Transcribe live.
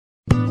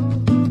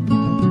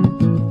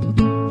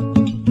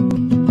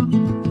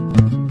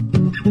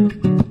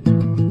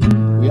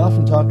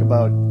talk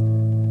about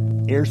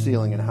air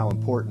sealing and how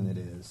important it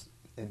is.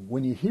 And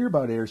when you hear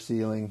about air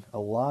sealing, a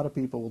lot of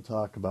people will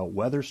talk about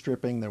weather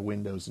stripping their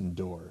windows and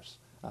doors.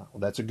 Well,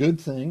 that's a good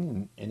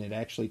thing, and it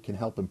actually can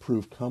help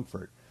improve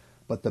comfort.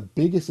 But the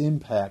biggest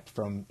impact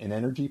from an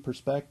energy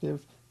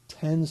perspective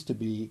tends to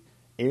be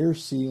air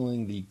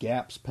sealing the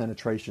gaps,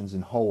 penetrations,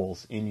 and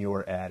holes in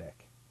your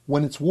attic.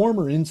 When it's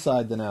warmer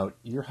inside than out,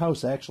 your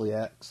house actually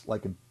acts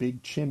like a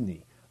big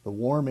chimney. The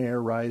warm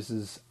air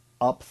rises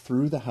up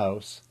through the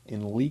house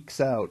and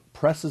leaks out,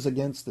 presses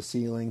against the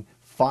ceiling,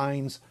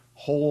 finds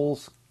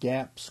holes,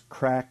 gaps,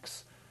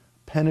 cracks,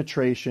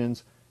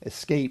 penetrations,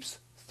 escapes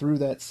through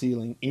that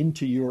ceiling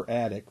into your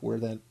attic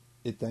where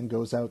it then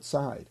goes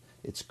outside.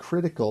 It's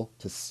critical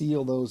to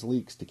seal those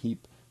leaks to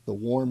keep the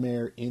warm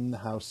air in the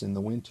house in the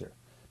winter.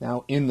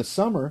 Now, in the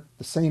summer,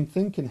 the same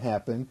thing can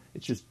happen.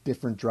 It's just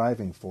different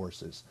driving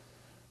forces.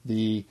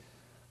 The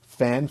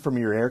fan from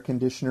your air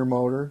conditioner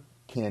motor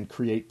can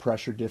create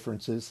pressure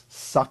differences,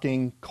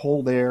 sucking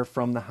cold air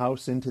from the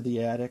house into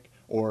the attic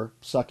or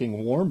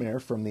sucking warm air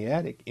from the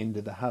attic into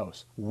the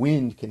house.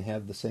 Wind can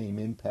have the same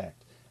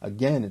impact.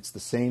 Again, it's the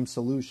same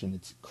solution.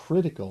 It's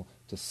critical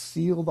to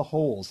seal the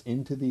holes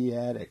into the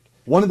attic.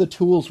 One of the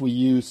tools we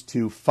use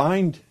to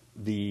find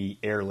the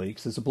air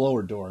leaks is a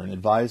blower door. An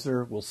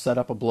advisor will set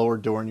up a blower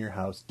door in your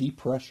house,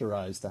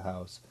 depressurize the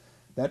house.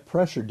 That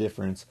pressure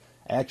difference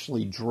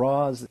actually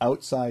draws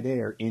outside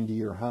air into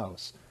your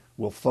house.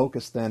 We'll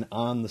focus then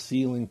on the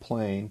ceiling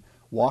plane,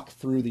 walk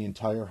through the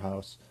entire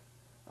house,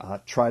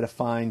 try to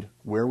find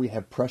where we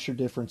have pressure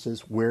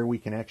differences, where we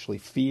can actually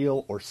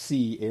feel or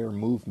see air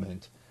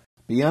movement.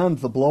 Beyond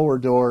the blower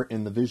door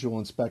and the visual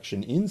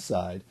inspection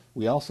inside,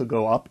 we also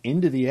go up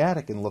into the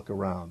attic and look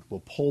around.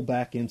 We'll pull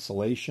back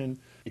insulation.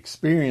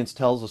 Experience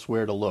tells us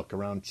where to look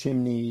around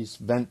chimneys,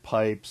 vent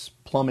pipes,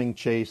 plumbing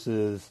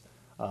chases,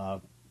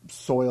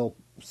 soil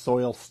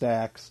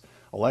stacks,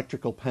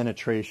 electrical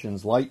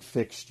penetrations, light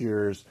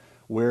fixtures,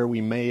 where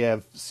we may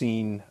have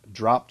seen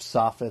dropped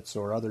soffits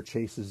or other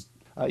chases.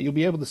 You'll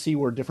be able to see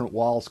where different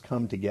walls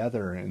come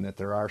together and that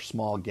there are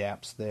small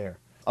gaps there.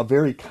 A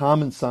very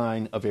common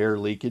sign of air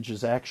leakage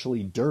is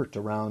actually dirt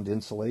around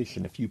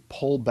insulation. If you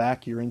pull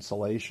back your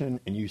insulation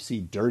and you see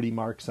dirty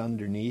marks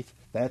underneath,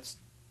 that's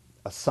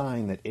a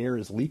sign that air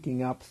is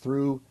leaking up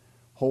through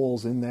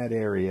holes in that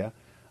area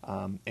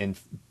and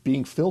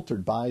being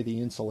filtered by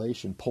the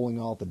insulation, pulling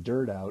all the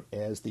dirt out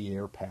as the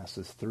air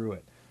passes through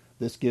it.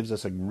 This gives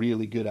us a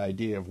really good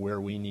idea of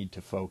where we need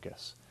to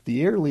focus.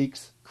 The air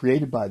leaks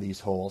created by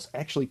these holes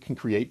actually can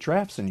create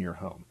drafts in your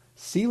home.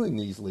 Sealing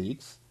these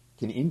leaks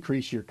can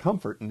increase your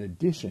comfort in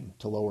addition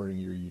to lowering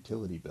your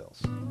utility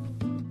bills.